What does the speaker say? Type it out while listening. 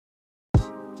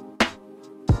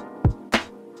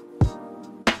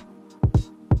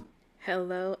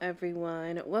Hello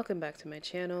everyone, welcome back to my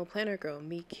channel.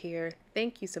 PlannerGirlMek here.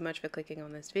 Thank you so much for clicking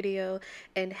on this video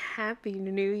and Happy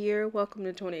New Year. Welcome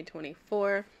to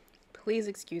 2024. Please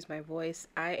excuse my voice.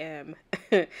 I am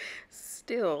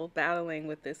still battling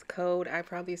with this cold. I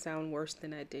probably sound worse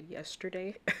than I did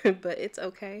yesterday, but it's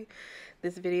okay.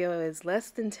 This video is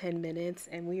less than 10 minutes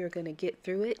and we are going to get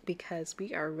through it because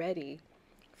we are ready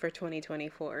for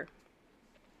 2024.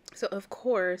 So of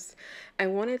course, I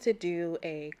wanted to do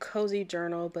a cozy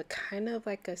journal, but kind of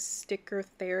like a sticker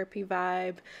therapy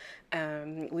vibe.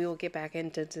 We will get back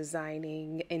into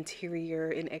designing interior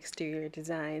and exterior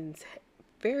designs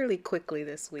fairly quickly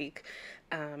this week.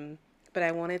 But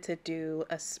I wanted to do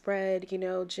a spread,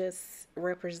 just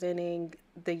representing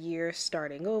the year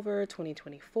starting over,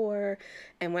 2024.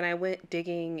 And when I went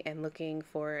digging and looking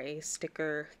for a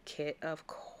sticker kit, of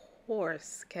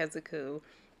course, Kezaku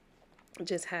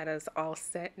just had us all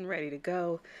set and ready to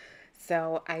go.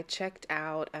 So I checked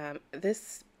out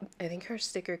this. I think her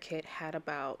sticker kit had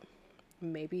about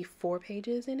maybe 4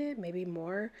 pages in it, maybe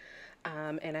more.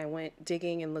 And I went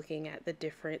digging and looking at the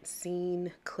different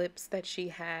scene clips that she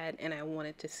had, and I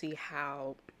wanted to see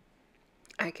how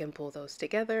I can pull those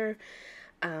together.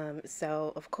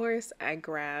 So of course I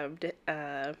grabbed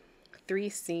 3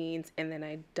 scenes, and then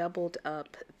I doubled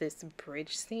up this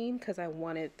bridge scene because I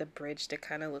wanted the bridge to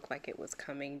kind of look like it was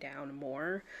coming down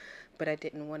more, but I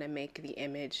didn't want to make the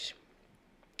image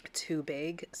too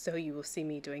big. So you will see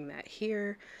me doing that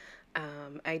here.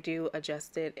 I do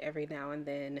adjust it every now and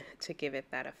then to give it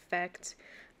that effect.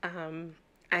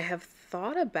 I have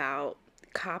thought about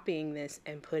copying this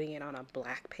and putting it on a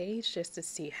black page just to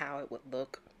see how it would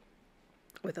look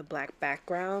with a black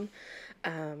background.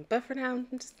 But for now, I'm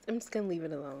just gonna leave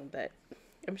it alone. But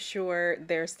I'm sure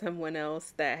there's someone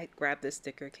else that grabbed this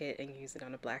sticker kit and used it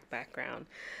on a black background.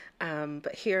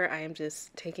 But here I am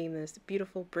just taking this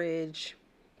beautiful bridge,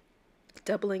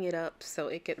 doubling it up so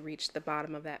it could reach the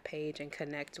bottom of that page and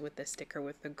connect with the sticker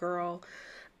with the girl.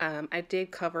 I did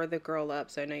cover the girl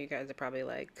up, so I know you guys are probably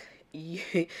like, you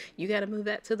got to move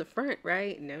that to the front,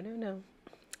 right? No.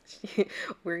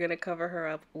 We're gonna cover her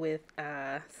up with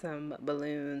some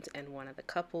balloons and one of the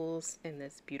couples in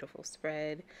this beautiful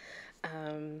spread.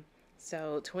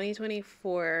 So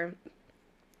 2024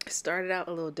 started out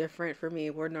a little different for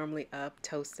me. We're normally up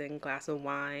toasting a glass of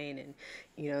wine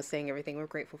and saying everything we're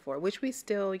grateful for, which we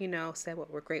still said what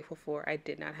we're grateful for. I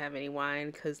did not have any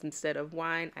wine because instead of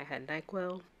wine I had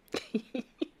NyQuil.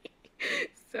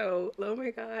 So oh my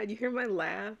god, you hear my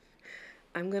laugh?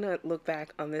 I'm gonna look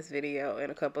back on this video in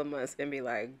a couple of months and be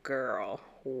like, girl,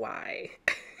 why?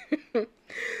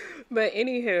 But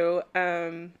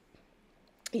anywho,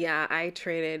 yeah, I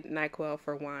traded NyQuil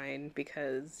for wine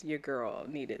because your girl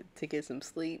needed to get some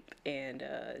sleep, and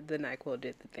the NyQuil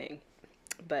did the thing.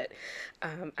 But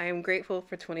I am grateful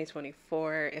for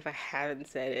 2024. If I haven't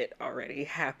said it already,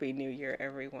 Happy New Year,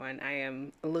 everyone. I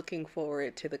am looking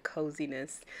forward to the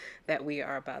coziness that we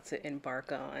are about to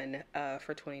embark on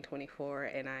for 2024.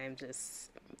 And I am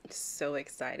just so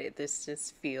excited. This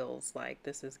just feels like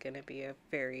this is going to be a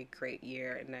very great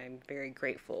year. And I'm very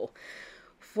grateful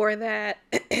for that.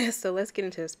 So let's get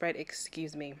into the spread.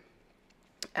 Excuse me.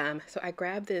 So I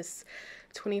grabbed this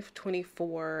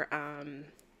 2024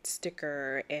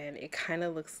 sticker, and it kind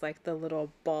of looks like the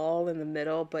little ball in the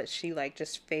middle, but she like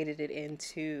just faded it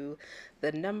into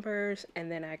the numbers.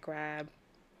 And then I grabbed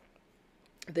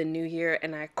the new year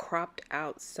and I cropped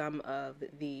out some of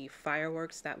the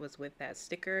fireworks that was with that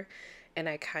sticker, and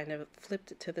I kind of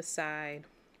flipped it to the side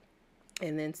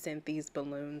and then sent these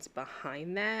balloons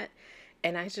behind that.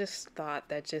 And I just thought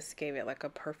that just gave it like a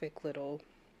perfect little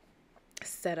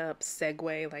setup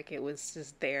segue, like it was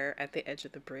just there at the edge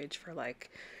of the bridge for like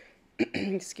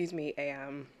excuse me,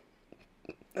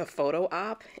 a photo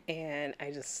op. And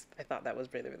I thought that was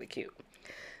really cute.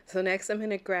 So next I'm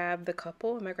gonna grab the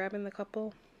couple. Am I grabbing the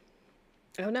couple?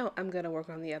 Oh no, I'm gonna work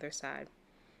on the other side.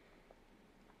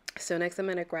 So next I'm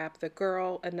gonna grab the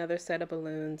girl, another set of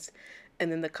balloons,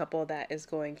 and then the couple that is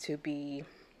going to be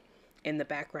in the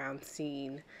background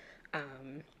scene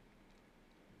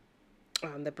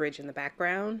on the bridge in the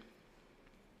background.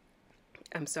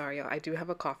 I'm sorry, y'all. I do have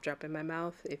a cough drop in my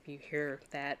mouth. If you hear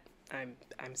that, I'm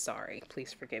sorry.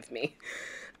 Please forgive me.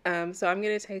 So I'm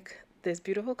gonna take this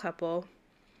beautiful couple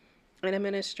and I'm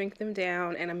gonna shrink them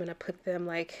down, and I'm gonna put them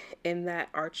like in that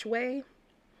archway.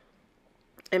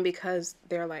 And because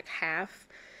they're like half,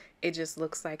 it just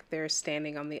looks like they're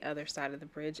standing on the other side of the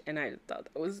bridge. And I thought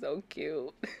that was so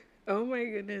cute. Oh my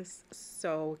goodness,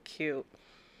 so cute.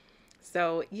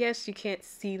 So yes, you can't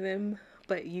see them,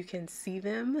 but you can see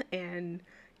them, and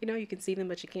you can see them,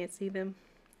 but you can't see them.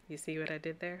 You see what I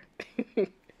did there?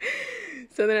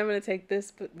 So then I'm going to take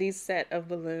these set of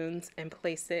balloons and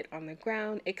place it on the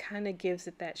ground. It kind of gives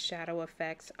it that shadow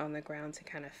effect on the ground to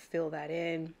kind of fill that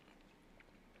in.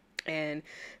 And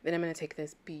then I'm going to take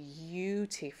this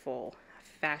beautiful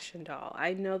fashion doll.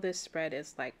 I know this spread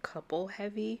is like couple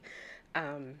heavy,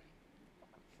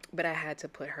 but I had to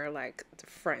put her like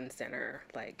front and center.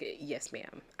 Like, yes,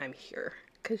 ma'am, I'm here,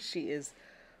 because she is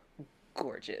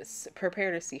gorgeous.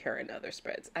 Prepare to see her in other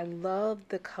spreads. I love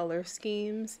the color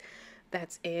schemes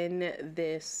that's in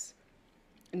this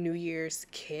New Year's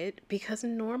kit, because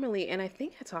normally, and I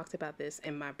think I talked about this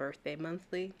in my birthday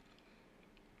monthly,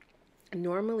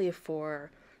 normally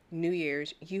for New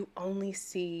Year's you only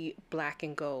see black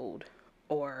and gold,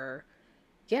 or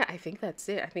yeah, I think that's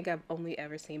it. I think I've only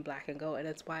ever seen black and gold, and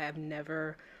that's why I've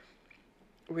never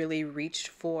really reached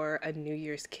for a New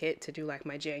Year's kit to do like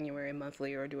my January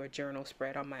monthly or do a journal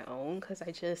spread on my own, because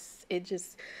I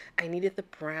needed the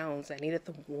browns, I needed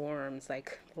the warms,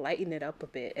 like lighten it up a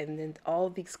bit, and then all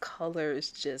these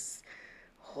colors just,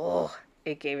 oh,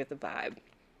 it gave it the vibe.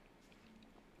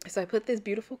 So I put this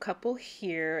beautiful couple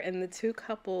here, and the two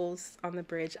couples on the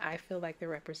bridge, I feel like they're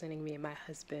representing me and my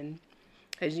husband,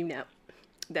 as you know,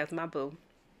 that's my boo.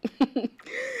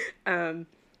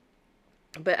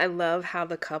 But I love how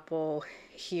the couple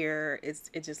here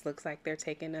it just looks like they're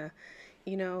taking a,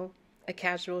 a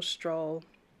casual stroll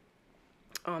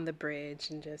on the bridge,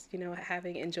 and just,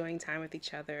 enjoying time with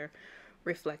each other,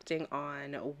 reflecting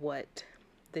on what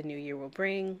the new year will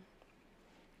bring.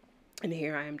 And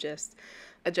here I am just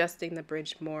adjusting the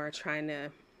bridge more, trying to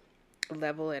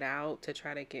level it out to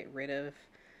try to get rid of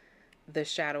the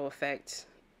shadow effect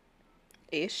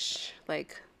ish.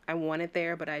 Like, I want it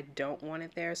there, but I don't want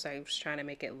it there, so I was trying to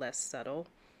make it less subtle.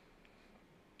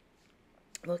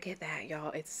 Look at that,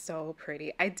 y'all. It's so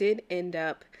pretty. I did end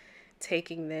up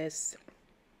taking this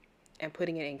and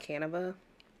putting it in Canva.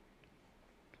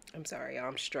 I'm sorry, y'all,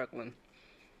 I'm struggling.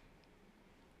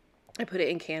 I put it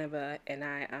in Canva, and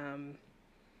I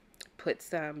put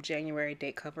some January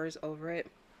date covers over it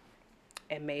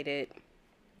and made it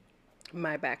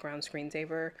my background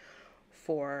screensaver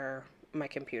for my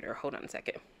computer. Hold on a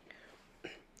second.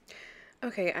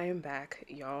 Okay, I am back,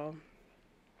 y'all.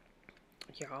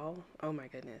 Oh my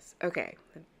goodness. Okay,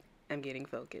 I'm getting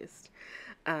focused.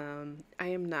 I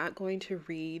am not going to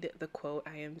read the quote.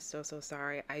 I am so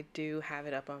sorry. I do have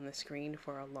it up on the screen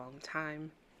for a long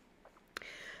time.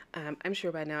 I'm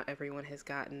sure by now everyone has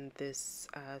gotten this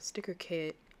sticker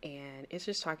kit, and it's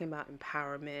just talking about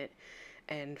empowerment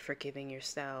and forgiving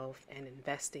yourself and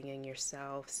investing in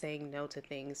yourself, saying no to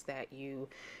things that you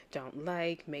don't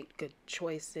like, make good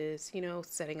choices,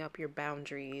 setting up your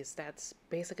boundaries. That's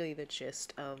basically the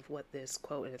gist of what this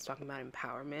quote is talking about,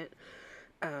 empowerment.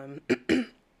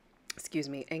 Excuse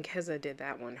me, and Keza did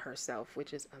that one herself,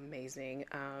 which is amazing.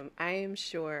 I am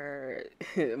sure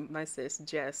my sis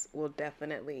Jess will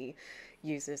definitely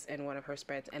use this in one of her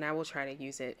spreads, and I will try to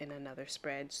use it in another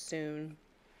spread soon.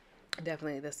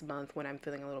 Definitely this month when I'm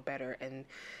feeling a little better, and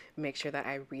make sure that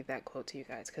I read that quote to you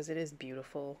guys, because it is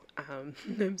beautiful.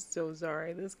 I'm so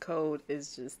sorry, this code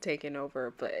is just taking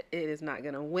over, but it is not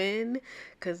gonna win,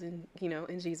 because in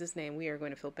Jesus' name we are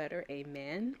going to feel better.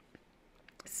 Amen.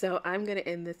 So I'm going to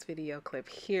end this video clip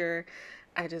here.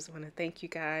 I just want to thank you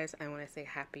guys. I want to say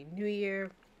Happy New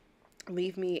Year.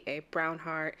 Leave me a brown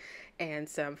heart and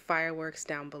some fireworks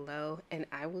down below, and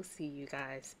I will see you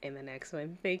guys in the next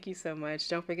one. Thank you so much.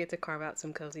 Don't forget to carve out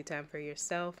some cozy time for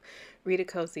yourself. Read a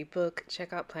cozy book.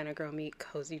 Check out PlannerGirlMek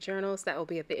cozy journals. That will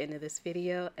be at the end of this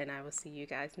video, and I will see you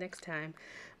guys next time.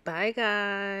 Bye,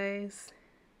 guys.